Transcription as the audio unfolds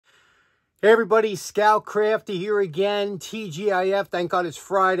Hey everybody, Scout Crafty here again, TGIF. Thank God it's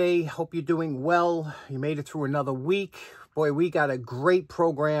Friday. Hope you're doing well. You made it through another week. Boy, we got a great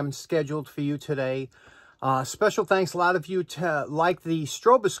program scheduled for you today. Special thanks, a lot of you like the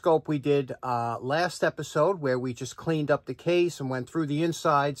stroboscope we did last episode where we just cleaned up the case and went through the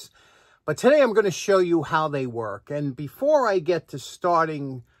insides. But today I'm going to show you how they work. And before I get to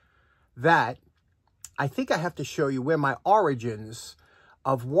starting that, I think I have to show you where my origins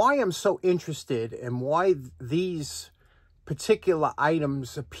of why I'm so interested and why these particular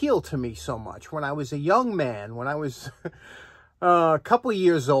items appeal to me so much. When I was a young man, when I was a couple of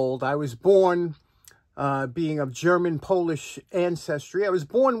years old, I was born being of German-Polish ancestry. I was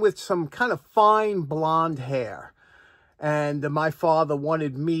born with some kind of fine blonde hair. And my father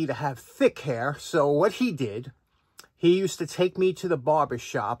wanted me to have thick hair. So what he did, he used to take me to the barber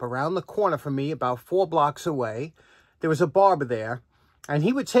shop around the corner from me, about 4 blocks away. There was a barber there. And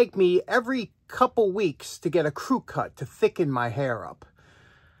he would take me every couple weeks to get a crew cut to thicken my hair up.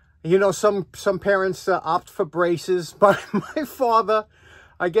 You know, some parents opt for braces, but my father,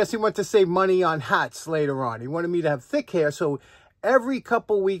 I guess he wanted to save money on hats later on. He wanted me to have thick hair, so every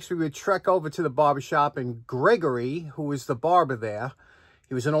couple weeks we would trek over to the barber shop, and Gregory, who was the barber there,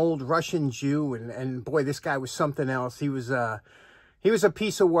 he was an old Russian Jew, and boy, this guy was something else. He was a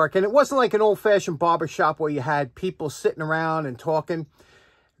piece of work. And it wasn't like an old-fashioned barber shop where you had people sitting around and talking.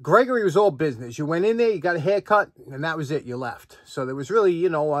 Gregory was all business. You went in there, you got a haircut, and that was it. You left. So there was really, you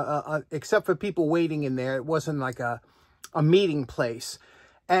know, except for people waiting in there, it wasn't like a meeting place.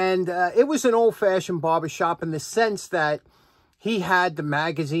 And it was an old-fashioned barber shop in the sense that he had the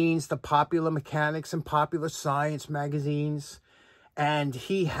magazines, the Popular Mechanics and Popular Science magazines. And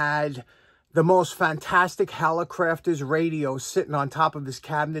he had the most fantastic Hallicrafters radio sitting on top of his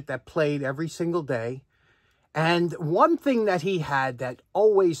cabinet that played every single day. And one thing that he had that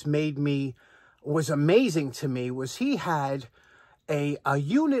always was amazing to me was he had a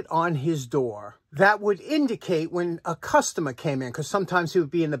unit on his door that would indicate when a customer came in, because sometimes he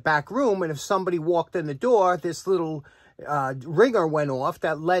would be in the back room, and if somebody walked in the door, this little ringer went off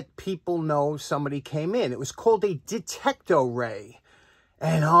that let people know somebody came in. It was called a detector ray.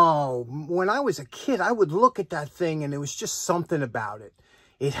 And oh, when I was a kid, I would look at that thing and there was just something about it.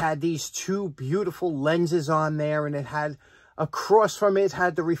 It had these 2 beautiful lenses on there, and it had across from it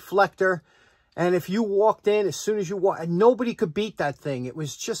had the reflector. And if you walked in, as soon as you walked, nobody could beat that thing. It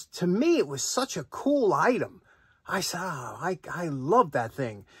was just, to me, it was such a cool item. I said, oh, I love that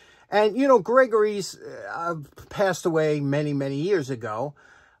thing. And, you know, Gregory's passed away many, many years ago.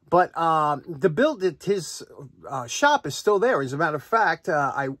 But his shop is still there. As a matter of fact,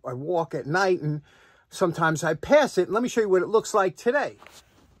 I walk at night and sometimes I pass it. Let me show you what it looks like today.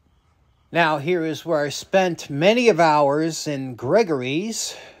 Now, here is where I spent many of hours in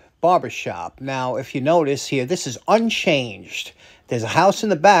Gregory's barbershop. Now, if you notice here, this is unchanged. There's a house in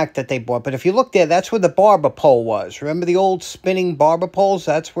the back that they bought. But if you look there, that's where the barber pole was. Remember the old spinning barber poles?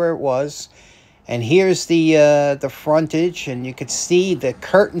 That's where it was. And here's the frontage, and you can see the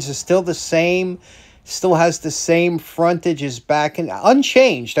curtains are still the same. Still has the same frontage as back, and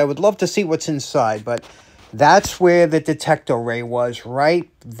unchanged. I would love to see what's inside, but that's where the detector ray was, right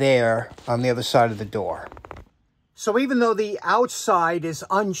there on the other side of the door. So even though the outside is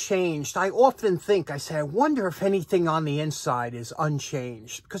unchanged, I often think, I wonder if anything on the inside is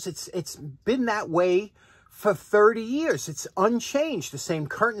unchanged, because it's been that way for 30 years. It's unchanged, the same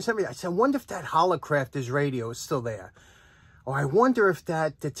curtains, everything. I said, I wonder if that Hallicrafters radio is still there. Or I wonder if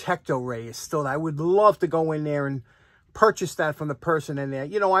that detector ray is still there. I would love to go in there and purchase that from the person in there.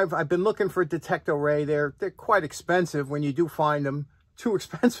 You know, I've been looking for a detector ray. They're quite expensive when you do find them. Too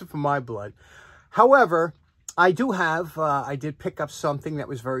expensive for my blood. However, I did pick up something that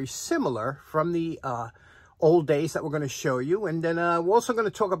was very similar from the old days that we're going to show you. And then we're also going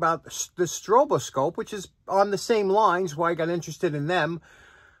to talk about the stroboscope, which is on the same lines, why I got interested in them.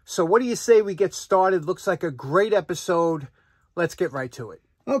 So what do you say we get started? Looks like a great episode. Let's get right to it.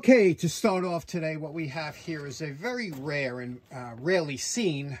 Okay, to start off today, what we have here is a very rare and rarely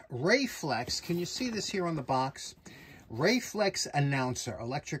seen RAYFLEX. Can you see this here on the box? RAYFLEX Announcer,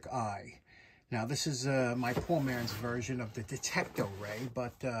 Electric Eye. Now, this is my poor man's version of the detector ray,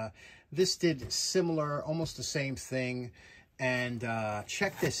 but this did similar, almost the same thing. And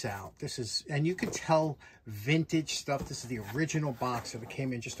check this out. This is, and you can tell vintage stuff. This is the original box that it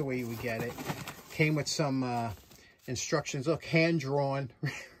came in just the way you would get it. Came with some instructions. Look, hand-drawn.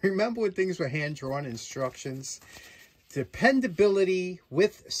 Remember when things were hand-drawn instructions? Dependability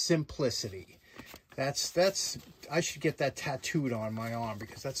with simplicity. I should get that tattooed on my arm,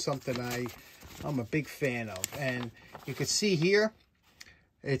 because that's something I'm a big fan of. And you can see here,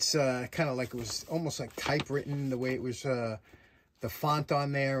 It's kind of like it was almost like typewritten, the way it was, the font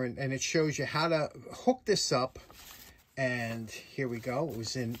on there. And it shows you how to hook this up. And here we go. It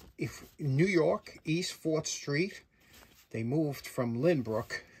was in New York, East 4th Street. They moved from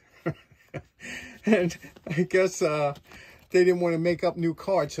Lynbrook. And I guess they didn't want to make up new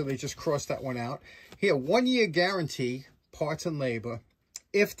cards, so they just crossed that one out. Here, 1-year guarantee, parts and labor,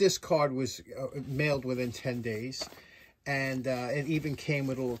 if this card was mailed within 10 days. And it even came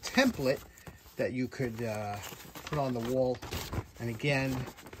with a little template that you could put on the wall. And again,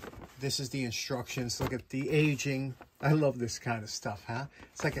 this is the instructions. Look at the aging. I love this kind of stuff, huh?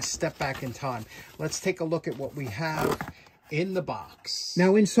 It's like a step back in time. Let's take a look at what we have in the box.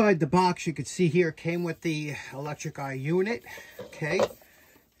 Now, inside the box, you can see here, it came with the electric eye unit, okay? And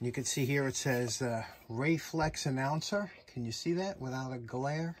you can see here it says RAYFLEX announcer. Can you see that without a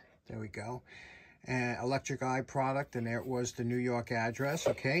glare? There we go. And electric eye product, and there it was, the New York address,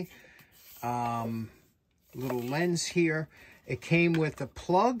 okay? Little lens here. It came with a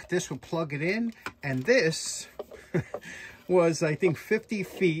plug. This would plug it in, and this was, I think, 50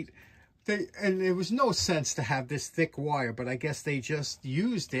 feet. And there was no sense to have this thick wire, but I guess they just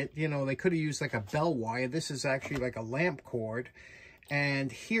used it. You know, they could have used like a bell wire. This is actually like a lamp cord.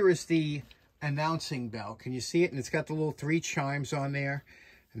 And here is the announcing bell. Can you see it? And it's got the little 3 chimes on there.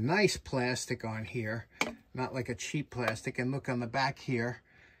 Nice plastic on here. Not like a cheap plastic. And look on the back here.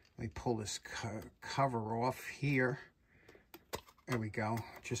 Let me pull this cover off here. There we go,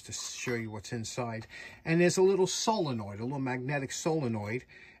 just to show you what's inside. And there's a little solenoid, a little magnetic solenoid,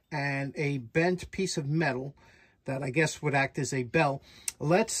 and a bent piece of metal that I guess would act as a bell.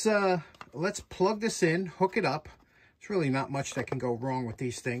 Let's plug this in, hook it up. It's really not much that can go wrong with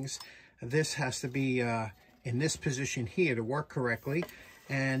these things. This has to be in this position here to work correctly.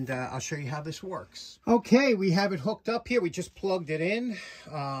 And I'll show you how this works. Okay, we have it hooked up here. We just plugged it in.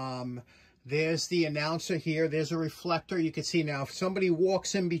 There's the announcer here. There's a reflector. You can see now if somebody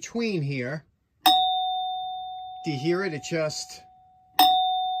walks in between here, do you hear it? It just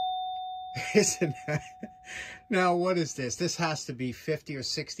isn't. Now, what is this? This has to be 50 or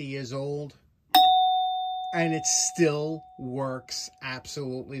 60 years old. And it still works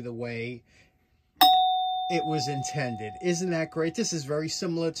absolutely the way it was intended. Isn't that great? This is very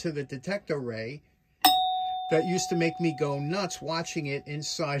similar to the detector ray that used to make me go nuts watching it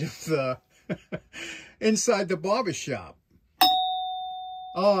inside of the inside the barbershop.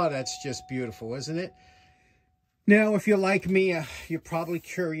 Oh, that's just beautiful, isn't it? Now, if you're like me, you're probably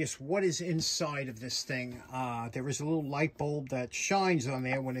curious what is inside of this thing. There is a little light bulb that shines on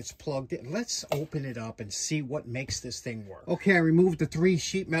there when it's plugged in. Let's open it up and see what makes this thing work. Okay, I removed the 3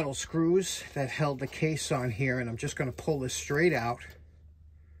 sheet metal screws that held the case on here, and I'm just going to pull this straight out.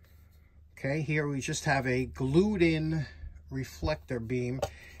 Okay, here we just have a glued-in reflector beam.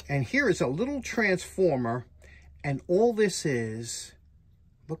 And here is a little transformer, and all this is,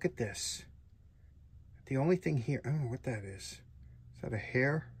 look at this. The only thing here, I don't know what that is. Is that a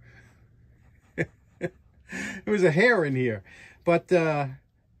hair? There was a hair in here. But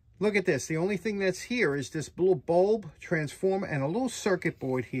look at this. The only thing that's here is this little bulb, transformer, and a little circuit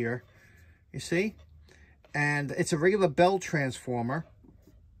board here. You see? And it's a regular bell transformer.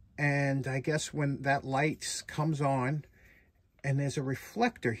 And I guess when that light comes on, and there's a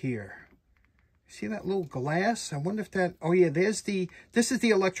reflector here. See that little glass? I wonder if that, oh yeah, this is the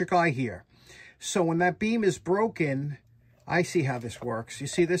electric eye here. So when that beam is broken, I see how this works. You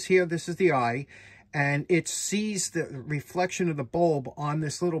see this here? This is the eye, and it sees the reflection of the bulb on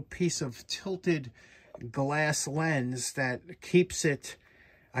this little piece of tilted glass lens that keeps it,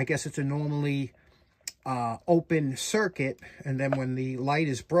 I guess it's a normally open circuit, and then when the light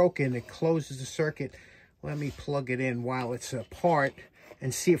is broken, it closes the circuit. Let me plug it in while it's apart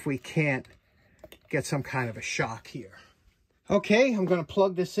and see if we can't get some kind of a shock here. Okay, I'm going to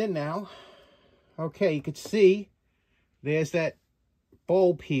plug this in now. Okay, you can see there's that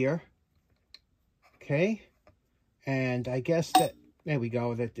bulb here. Okay, and I guess that, there we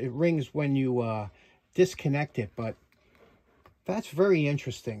go, that it rings when you disconnect it, but that's very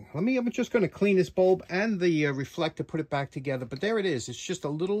interesting. I'm just going to clean this bulb and the reflector, put it back together, but there it is. It's just a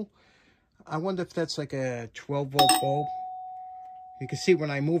little, I wonder if that's like a 12-volt bulb. You can see when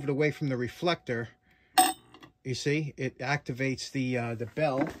I move it away from the reflector, you see, it activates the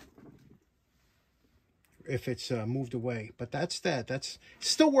bell if it's moved away. But that's that. That's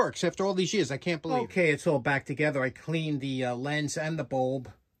still works after all these years. I can't believe. Okay, it's all back together. I cleaned the lens and the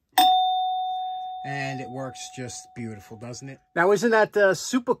bulb, and it works just beautiful, doesn't it? Now, isn't that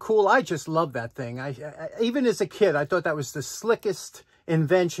super cool? I just love that thing. I even as a kid, I thought that was the slickest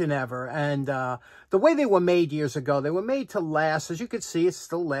invention ever. And the way they were made years ago, they were made to last. As you can see, it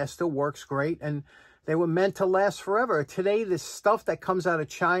still lasts, still works great. And they were meant to last forever. Today, this stuff that comes out of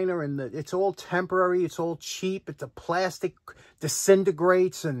China, and it's all temporary, it's all cheap, it's a plastic,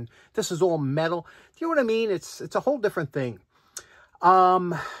 disintegrates, and this is all metal. Do you know what I mean? It's a whole different thing.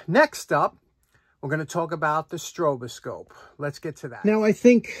 Next up, we're going to talk about the stroboscope. Let's get to that. Now, I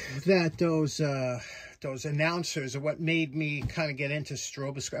think that those announcers are what made me kind of get into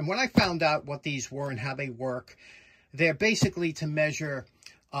stroboscope. And when I found out what these were and how they work, they're basically to measure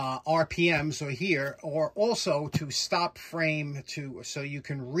RPMs or also to stop frame so you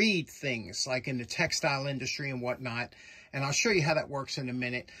can read things like in the textile industry and whatnot. And I'll show you how that works in a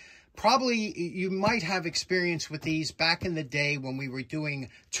minute. Probably you might have experience with these back in the day when we were doing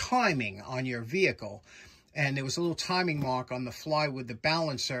timing on your vehicle. And there was a little timing mark on the fly with the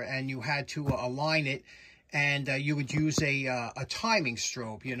balancer, and you had to align it. And you would use a timing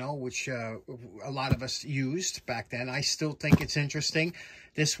strobe, you know, which a lot of us used back then. I still think it's interesting.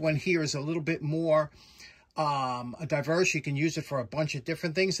 This one here is a little bit more diverse. You can use it for a bunch of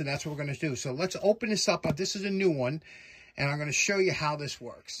different things, and that's what we're going to do. So let's open this up. This is a new one, and I'm going to show you how this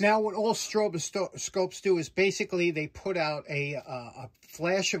works. Now, what all stroboscopes do is basically they put out a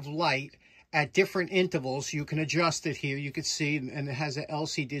flash of light at different intervals. You can adjust it here. You can see, and it has an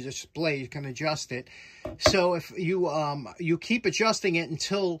LCD display. You can adjust it. So if you keep adjusting it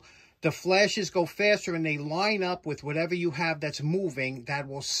until the flashes go faster and they line up with whatever you have that's moving, that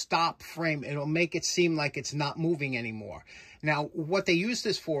will stop frame. It'll make it seem like it's not moving anymore. Now, what they use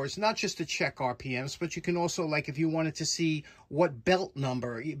this for is not just to check RPMs, but you can also, like if you wanted to see what belt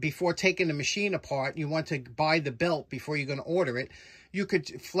number, before taking the machine apart, you want to buy the belt before you're going to order it, you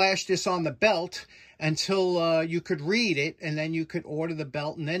could flash this on the belt until you could read it, and then you could order the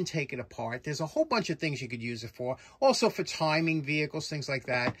belt and then take it apart. There's a whole bunch of things you could use it for. Also for timing vehicles, things like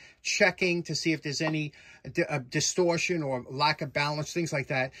that. Checking to see if there's any distortion or lack of balance, things like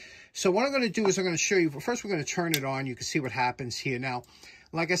that. So what I'm going to do is I'm going to show you. First, we're going to turn it on. You can see what happens here. Now,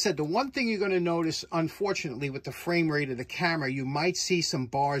 like I said, the one thing you're going to notice, unfortunately, with the frame rate of the camera, you might see some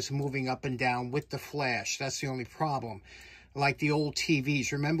bars moving up and down with the flash. That's the only problem. Like the old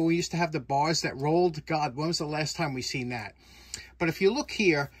TVs. Remember we used to have the bars that rolled? God, when was the last time we seen that? But if you look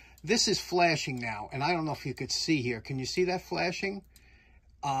here, this is flashing now. And I don't know if you could see here. Can you see that flashing?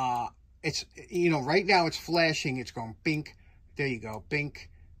 It's, you know, right now it's flashing. It's going bink. There you go. Bink,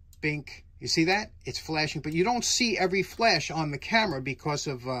 bink. You see that? It's flashing. But you don't see every flash on the camera because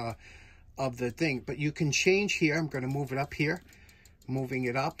of the thing. But you can change here. I'm going to move it up here. Moving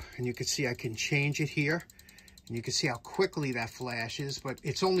it up. And you can see I can change it here. And you can see how quickly that flashes, but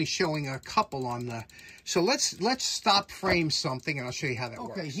it's only showing a couple on the... So let's stop frame something, and I'll show you how that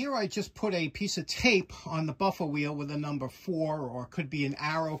works. Okay, here I just put a piece of tape on the buffer wheel with a number 4, or it could be an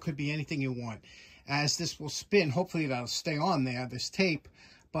arrow, could be anything you want. As this will spin, hopefully that'll stay on there, this tape.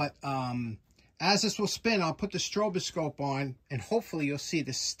 But as this will spin, I'll put the stroboscope on, and hopefully you'll see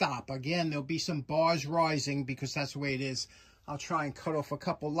the stop. Again, there'll be some bars rising because that's the way it is. I'll try and cut off a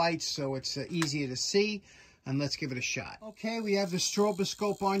couple lights so it's easier to see. And let's give it a shot. Okay, we have the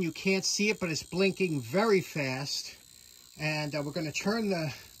stroboscope on. You can't see it, but it's blinking very fast. And we're going to turn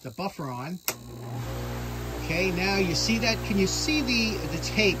the buffer on. Okay, now you see that? Can you see the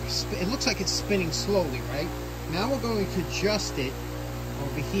tape? It looks like it's spinning slowly, right? Now we're going to adjust it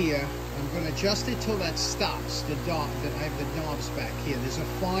over here. I'm going to adjust it till that stops. I have the knobs back here. There's a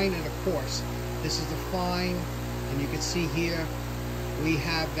fine and a coarse. This is the fine, and you can see here we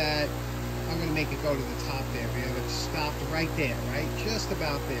have that. I'm going to make it go to the top there. We have it stopped right there, right? Just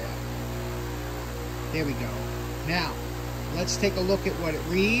about there. There we go. Now, let's take a look at what it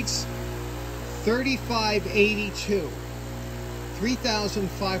reads. 3582.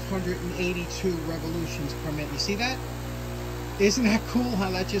 3,582 revolutions per minute. You see that? Isn't that cool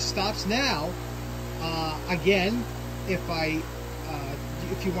how that just stops? Now, again, if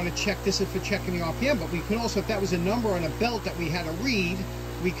you want to check this, if for checking the RPM, but we could also, if that was a number on a belt that we had to read,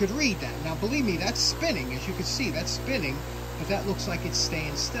 we could read that. Now, believe me, that's spinning. As you can see, that's spinning, but that looks like it's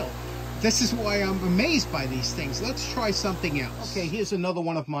staying still. This is why I'm amazed by these things. Let's try something else. Okay, here's another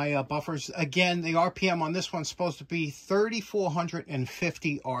one of my buffers. Again, the RPM on this one's supposed to be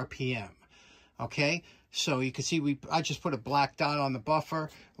 3,450 RPM. Okay, so you can see I just put a black dot on the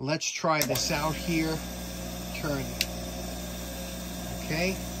buffer. Let's try this out here. Turn.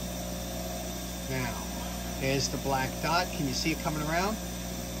 Okay. Now, there's the black dot. Can you see it coming around?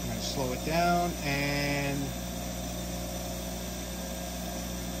 I'm going to slow it down and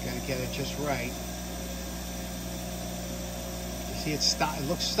got to get it just right. You see it stop? It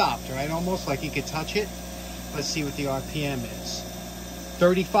looks stopped, right? Almost like you could touch it. Let's see what the RPM is.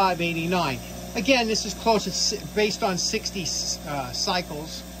 $35.89. Again, this is close. It's based on 60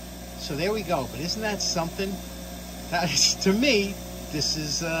 cycles. So there we go. But isn't that something? That is, to me, this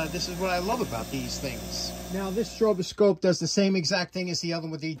is what I love about these things. Now, this stroboscope does the same exact thing as the other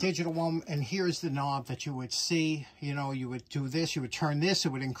with the digital one, and here's the knob that you would see. You know, you would do this, you would turn this, it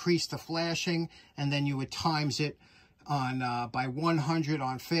would increase the flashing, and then you would times it on by 100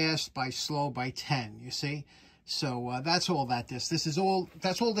 on fast, by slow, by 10, you see? So that's all that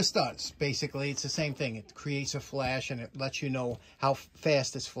that's all this does. Basically, it's the same thing. It creates a flash and it lets you know how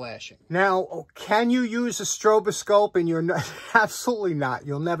fast it's flashing. Now, can you use a stroboscope? And you're not, absolutely not.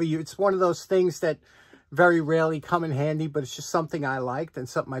 You'll never use. It's one of those things that very rarely come in handy, but it's just something I liked and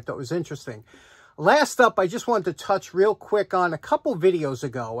something I thought was interesting. Last up, I just wanted to touch real quick on a couple videos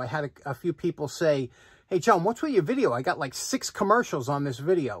ago. I had a few people say, "Hey, John, what's with your video? I got like 6 commercials on this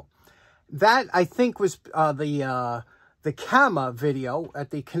video." That, I think, was the CAMA video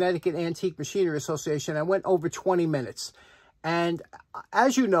at the Connecticut Antique Machinery Association. I went over 20 minutes. And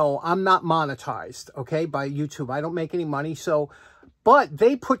as you know, I'm not monetized, okay, by YouTube. I don't make any money. But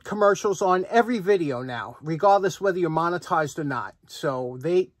they put commercials on every video now, regardless whether you're monetized or not. So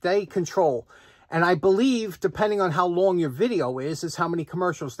they control. And I believe, depending on how long your video is how many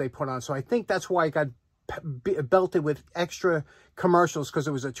commercials they put on. So I think that's why I got belted with extra commercials, because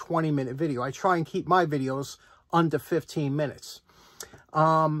it was a 20-minute video. I try and keep my videos under 15 minutes.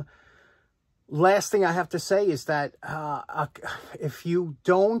 Last thing I have to say is that if you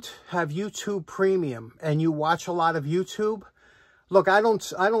don't have YouTube Premium and you watch a lot of YouTube, look, I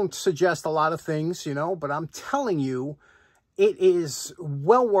don't suggest a lot of things, you know, but I'm telling you, it is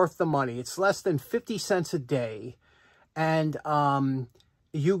well worth the money. It's less than 50 cents a day, and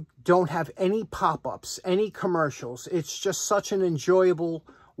you don't have any pop-ups, any commercials. It's just such an enjoyable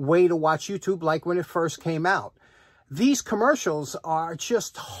way to watch YouTube, like when it first came out. These commercials are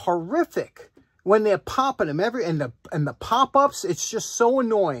just horrific when they're popping them and the pop-ups. It's just so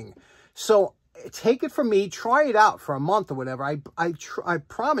annoying. So take it from me, try it out for a month or whatever. I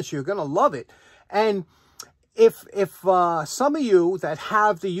promise you're gonna love it. And if some of you that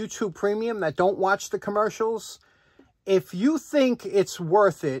have the YouTube Premium that don't watch the commercials, if you think it's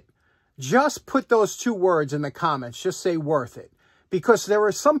worth it, just put those 2 words in the comments. Just say worth it. Because there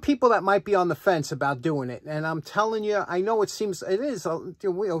are some people that might be on the fence about doing it. And I'm telling you, I know it is,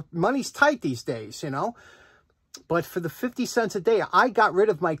 money's tight these days, you know. But for the 50 cents a day, I got rid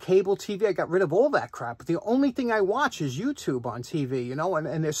of my cable TV. I got rid of all that crap. But the only thing I watch is YouTube on TV, you know.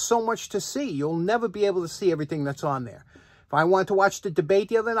 And there's so much to see. You'll never be able to see everything that's on there. If I wanted to watch the debate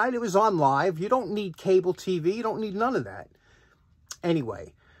the other night, it was on live. You don't need cable TV. You don't need none of that.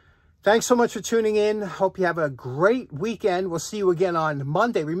 Anyway, thanks so much for tuning in. Hope you have a great weekend. We'll see you again on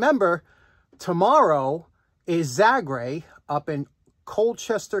Monday. Remember, tomorrow is Zagray up in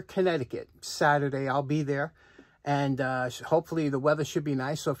Colchester, Connecticut. Saturday, I'll be there. And hopefully the weather should be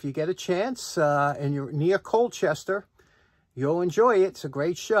nice. So if you get a chance and you're near Colchester, you'll enjoy it. It's a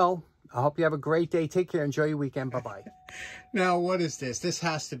great show. I hope you have a great day. Take care. Enjoy your weekend. Bye-bye. Now, what is this? This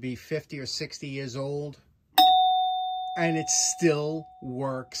has to be 50 or 60 years old. And it still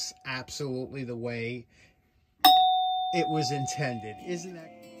works absolutely the way it was intended. Isn't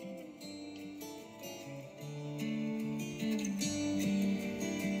that...